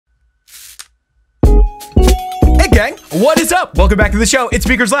gang? What is up? Welcome back to the show. It's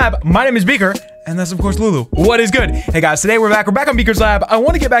Beaker's Lab. My name is Beaker, and that's of course Lulu. What is good? Hey guys, today we're back on Beaker's Lab. I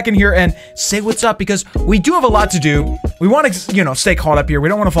want to get back in here and say what's up because we do have a lot to do. We want to, you know, stay caught up here. We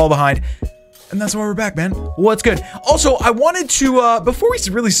don't want to fall behind. And that's why we're back, man. What's good? Also, I wanted to, before we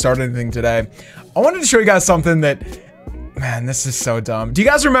really start anything today, I wanted to show you guys something that, man, this is so dumb. Do you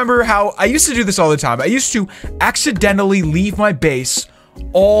guys remember how I used to do this all the time? I used to accidentally leave my base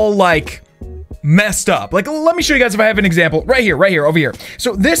all, like, messed up. Like, let me show you guys if I have an example. Right here, over here.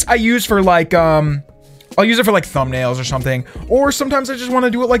 So this I use for, like, I'll use it for, like, thumbnails or something. Or sometimes I just want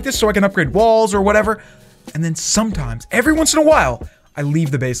to do it like this so I can upgrade walls or whatever. And then sometimes, every once in a while, I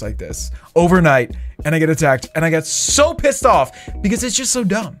leave the base like this overnight and I get attacked and I get so pissed off because it's just so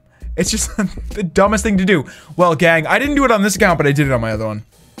dumb. It's just the dumbest thing to do. Well, gang, I didn't do it on this account, but I did it on my other one.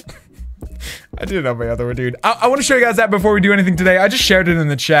 I did it on my other one, dude. I want to show you guys that before we do anything today. I just shared it in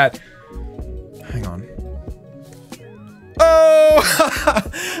the chat. Hang on.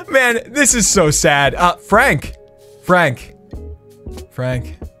 Oh, man, this is so sad. Frank.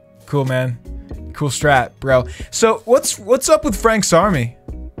 Cool, man. Cool strat, bro. So what's up with Frank's army?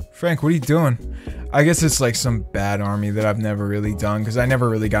 Frank, what are you doing? I guess it's like some bad army that I've never really done because I never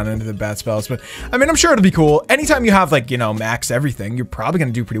really got into the bad spells, but I mean, I'm sure it'll be cool. Anytime you have like, you know, max everything, you're probably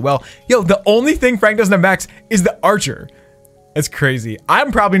gonna do pretty well. Yo, the only thing Frank doesn't have max is the archer. It's crazy.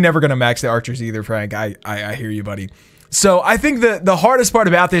 I'm probably never gonna max the archers either, Frank. I hear you, buddy. So I think the hardest part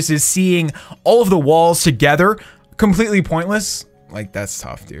about this is seeing all of the walls together completely pointless. Like, that's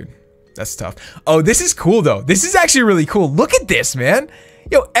tough, dude. That's tough. Oh, this is cool though. This is actually really cool. Look at this, man.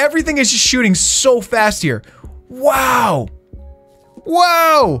 Yo, everything is just shooting so fast here. Wow.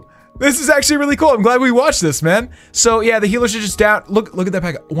 Wow. This is actually really cool. I'm glad we watched this, man. So yeah, the healers are just down. Look at that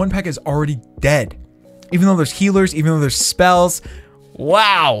pack. One pack is already dead. Even though there's healers, even though there's spells.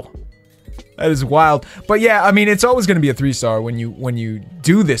 Wow. That is wild. But yeah, I mean, it's always going to be a 3-star when you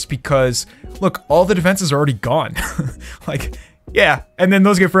do this because look, all the defenses are already gone. Like, yeah, and then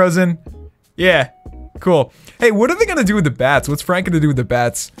those get frozen. Yeah, cool. Hey, what are they gonna do with the bats? What's Frank gonna do with the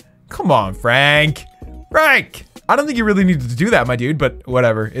bats? Come on, Frank. Frank! I don't think you really needed to do that, my dude, but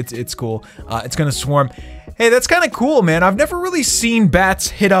whatever. It's cool. It's gonna swarm. Hey, that's kind of cool, man. I've never really seen bats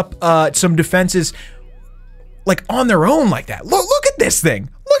hit up some defenses like on their own like that. Look at this thing.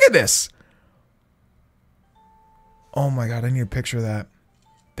 Look at this. Oh my god, I need a picture of that.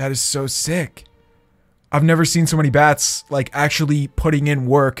 That is so sick. I've never seen so many bats like actually putting in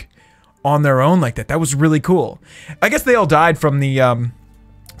work on their own like that. That was really cool. I guess they all died from the town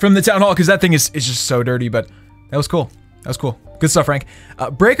hall because that thing is just so dirty, but that was cool. That was cool. Good stuff, Frank.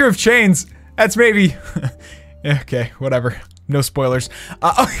 Breaker of chains. That's maybe. Yeah, okay, whatever. No spoilers.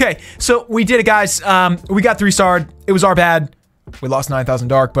 Okay, so we did it, guys. We got 3-starred. It was our bad. We lost 9,000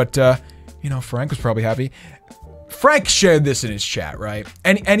 dark, but you know, Frank was probably happy. Frank shared this in his chat, right?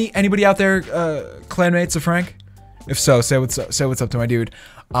 Anybody out there, clanmates of Frank? If so, say what's up to my dude.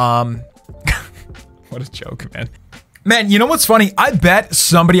 What a joke, man. Man, you know what's funny? I bet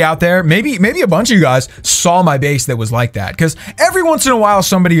somebody out there, maybe a bunch of you guys, saw my base that was like that. Because every once in a while,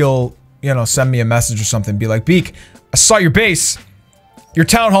 somebody will, you know, send me a message or something, be like, Beak, I saw your base. Your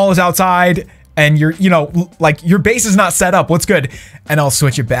town hall is outside. And you know, like, your base is not set up. What's good? And I'll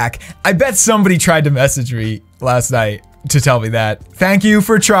switch it back. I bet somebody tried to message me last night to tell me that. Thank you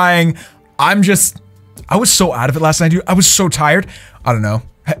for trying. I was so out of it last night, dude. I was so tired. I don't know.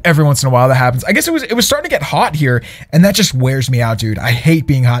 Every once in a while that happens. I guess it was starting to get hot here, and that just wears me out, dude. I hate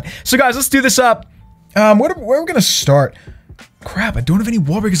being hot. So guys, let's do this up. Where are we gonna start? Crap, I don't have any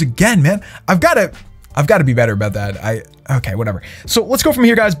wall breakers again, man. I've got to be better about that. Okay, whatever. So let's go from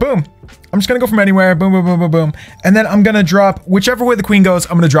here, guys. Boom. I'm just gonna go from anywhere. Boom, boom, boom, boom, boom. And then I'm gonna drop whichever way the queen goes.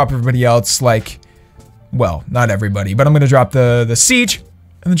 I'm gonna drop everybody else. Like, well, not everybody, but I'm gonna drop the siege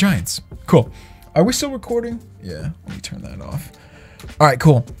and the giants. Cool. Are we still recording? Yeah. Let me turn that off. All right,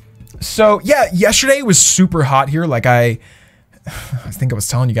 cool. So yeah, yesterday was super hot here. Like I think I was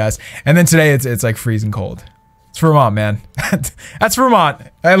telling you guys. And then today it's like freezing cold. It's Vermont, man. That's Vermont.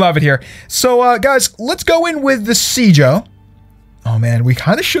 I love it here. So, guys, let's go in with the Siejo. Oh, man, we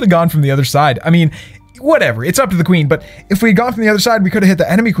kind of should have gone from the other side. I mean, whatever. It's up to the queen. But if we had gone from the other side, we could have hit the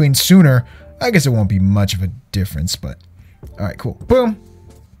enemy queen sooner. I guess it won't be much of a difference, but... All right, cool. Boom.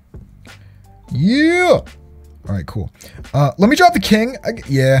 Yeah. All right, cool. Let me drop the king.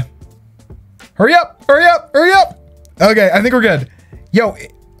 Yeah. Hurry up. Hurry up. Hurry up. Okay, I think we're good. Yo.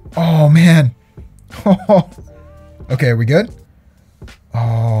 Oh, man. Okay, are we good?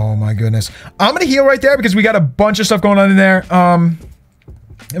 Oh my goodness. I'm gonna heal right there because we got a bunch of stuff going on in there. Let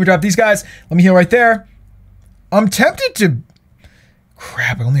me drop these guys. Let me heal right there. I'm tempted to...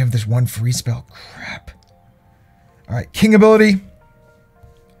 Crap, I only have this one free spell. Crap. All right, king ability.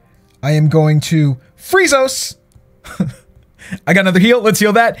 I am going to Freezos. I got another heal. Let's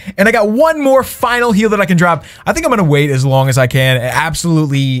heal that. And I got one more final heal that I can drop. I think I'm going to wait as long as I can.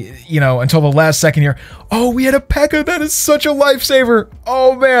 Absolutely, you know, until the last second here. Oh, we had a P.E.K.K.A. That is such a lifesaver.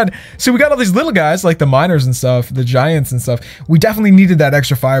 Oh, man. So we got all these little guys like the miners and stuff, the giants and stuff. We definitely needed that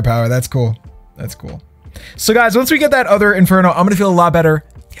extra firepower. That's cool. That's cool. So, guys, once we get that other Inferno, I'm going to feel a lot better.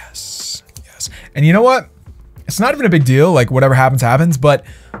 Yes. Yes. And you know what? It's not even a big deal. Like, whatever happens, happens. But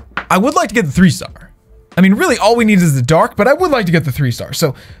I would like to get the 3-star. I mean, really, all we need is the dark, but I would like to get the 3-star.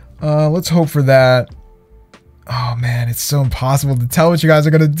 So, let's hope for that. Oh, man, it's so impossible to tell what you guys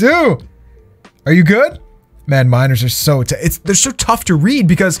are going to do. Are you good? Man, miners are so... they're so tough to read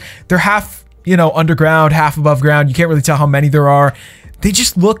because they're half, you know, underground, half above ground. You can't really tell how many there are. They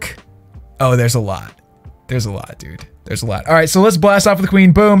just look... Oh, there's a lot. There's a lot, dude. There's a lot. All right, so let's blast off with the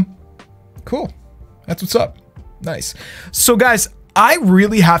queen. Boom. Cool. That's what's up. Nice. So, guys... I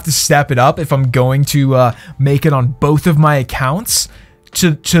really have to step it up if I'm going to make it on both of my accounts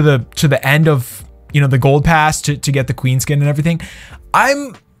to the end of, you know, the gold pass to get the queen skin and everything.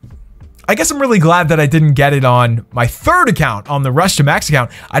 I guess I'm really glad that I didn't get it on my third account, on the Rush to Max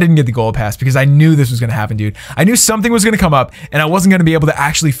account. I didn't get the gold pass because I knew this was going to happen, dude. I knew something was going to come up and I wasn't going to be able to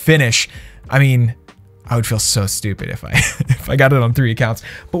actually finish. I mean, I would feel so stupid if I got it on 3 accounts.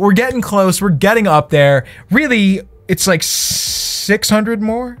 But we're getting close. We're getting up there. Really, it's like 600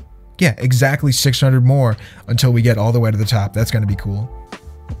 more? Yeah, exactly 600 more until we get all the way to the top. That's going to be cool.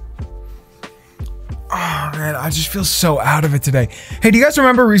 Oh, man, I just feel so out of it today. Hey, do you guys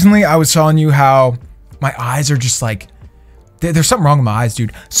remember recently I was telling you how my eyes are just like... There's something wrong with my eyes,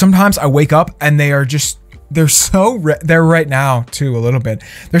 dude. Sometimes I wake up and they are just... They're so red. They're right now, too, a little bit.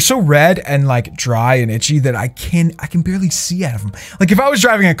 They're so red and, like, dry and itchy that I can barely see out of them. Like, if I was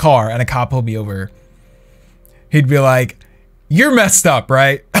driving a car and a cop pulled me over... He'd be like, you're messed up,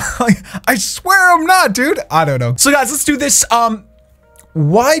 right? Like, I swear I'm not, dude. I don't know. So guys, let's do this.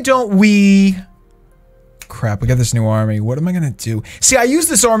 Why don't we... Crap, we got this new army. What am I gonna do? See, I used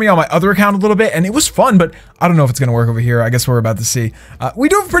this army on my other account a little bit and it was fun, but I don't know if it's gonna work over here. I guess we're about to see. We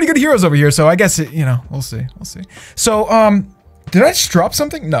do have pretty good heroes over here, so I guess, you know, we'll see. We'll see. So, did I just drop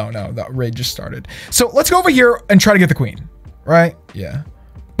something? No, the raid just started. So let's go over here and try to get the queen, right? Yeah.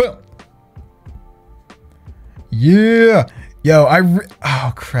 Boom. Yeah. Yo,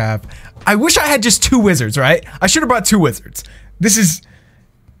 oh crap. I wish I had just 2 wizards, right? I should have brought 2 wizards. This is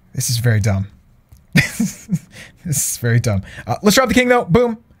very dumb. This is very dumb. Let's drop the king though.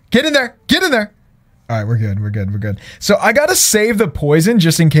 Boom. Get in there. Get in there. All right, we're good. We're good. We're good. So I got to save the poison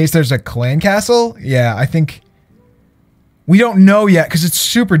just in case there's a clan castle. Yeah, I think we don't know yet because it's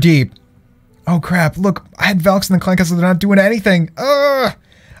super deep. Oh crap. Look, I had Valks in the clan castle. They're not doing anything.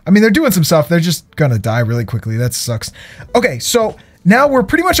 I mean, they're doing some stuff. They're just gonna die really quickly. That sucks. Okay, so now we're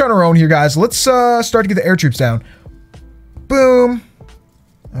pretty much on our own here, guys. Let's start to get the air troops down. Boom.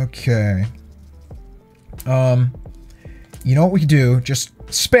 Okay. You know what we could do? Just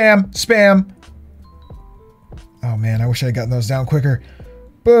spam. Oh man, I wish I had gotten those down quicker.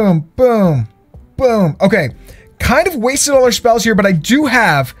 Boom, boom, boom. Okay, kind of wasted all our spells here, but I do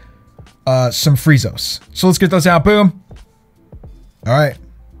have some Freezos. So let's get those out. Boom. All right.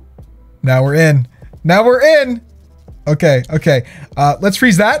 Now we're in. Now we're in. Okay, okay. Let's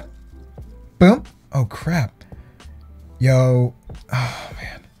freeze that. Boom. Oh, crap. Yo. Oh,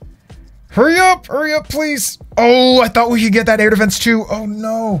 man. Hurry up, please. Oh, I thought we could get that air defense too. Oh,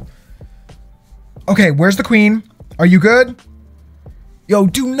 no. Okay, where's the queen? Are you good? Yo,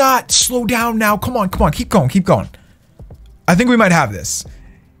 do not slow down now. Come on, come on. Keep going, keep going. I think we might have this.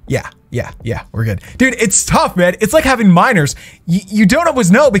 Yeah, we're good. Dude, it's tough, man. It's like having miners. You don't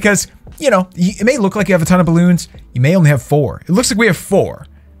always know because, you know, it may look like you have a ton of balloons. You may only have 4. It looks like we have 4.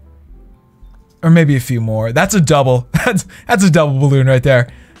 Or maybe a few more. That's a double. That's a double balloon right there.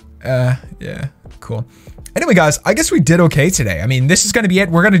 Yeah, cool. Anyway, guys, I guess we did okay today. I mean, this is going to be it.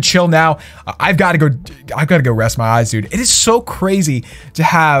 We're going to chill now. I've got to go rest my eyes, dude. It is so crazy to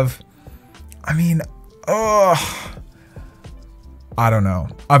have, I mean, I don't know.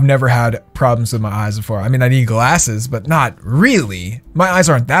 I've never had problems with my eyes before. I mean, I need glasses, but not really. My eyes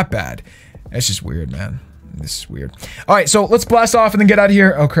aren't that bad. It's just weird, man. This is weird. All right, so let's blast off and then get out of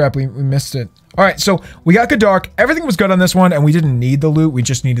here. Oh, crap. We missed it. All right, so we got good dark. Everything was good on this one, and we didn't need the loot. We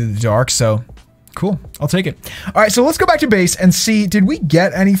just needed the dark, so cool. I'll take it. All right, so let's go back to base and see. Did we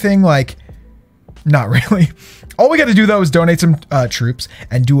get anything like... Not really. All we got to do, though, is donate some troops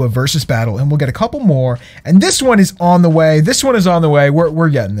and do a versus battle, and we'll get a couple more. And this one is on the way. This one is on the way. We're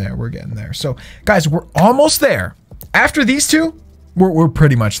getting there. We're getting there. So, guys, we're almost there. After these two, we're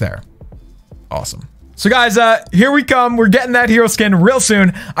pretty much there. Awesome. So guys, here we come. We're getting that hero skin real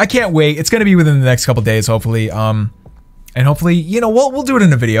soon. I can't wait. It's gonna be within the next couple days, hopefully. And hopefully, you know, we'll do it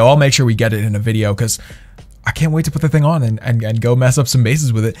in a video. I'll make sure we get it in a video because I can't wait to put the thing on and go mess up some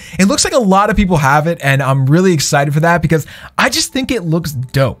bases with it. It looks like a lot of people have it, and I'm really excited for that because I just think it looks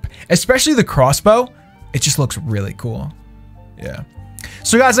dope. Especially the crossbow. It just looks really cool. Yeah.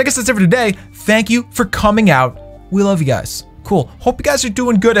 So guys, I guess that's it for today. Thank you for coming out. We love you guys. Cool. Hope you guys are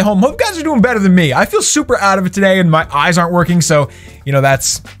doing good at home. Hope you guys are doing better than me. I feel super out of it today and my eyes aren't working. So, you know,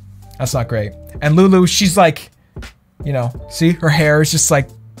 that's not great. And Lulu, she's like, you know, see her hair is just like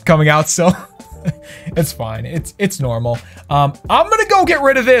coming out still. It's fine. It's normal. I'm going to go get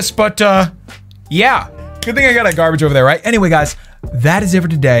rid of this, but yeah, good thing I got a garbage over there, right? Anyway, guys, that is it for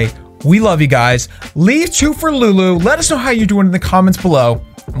today. We love you guys. Leave 2 for Lulu. Let us know how you're doing in the comments below.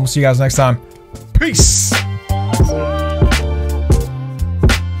 And we'll see you guys next time. Peace.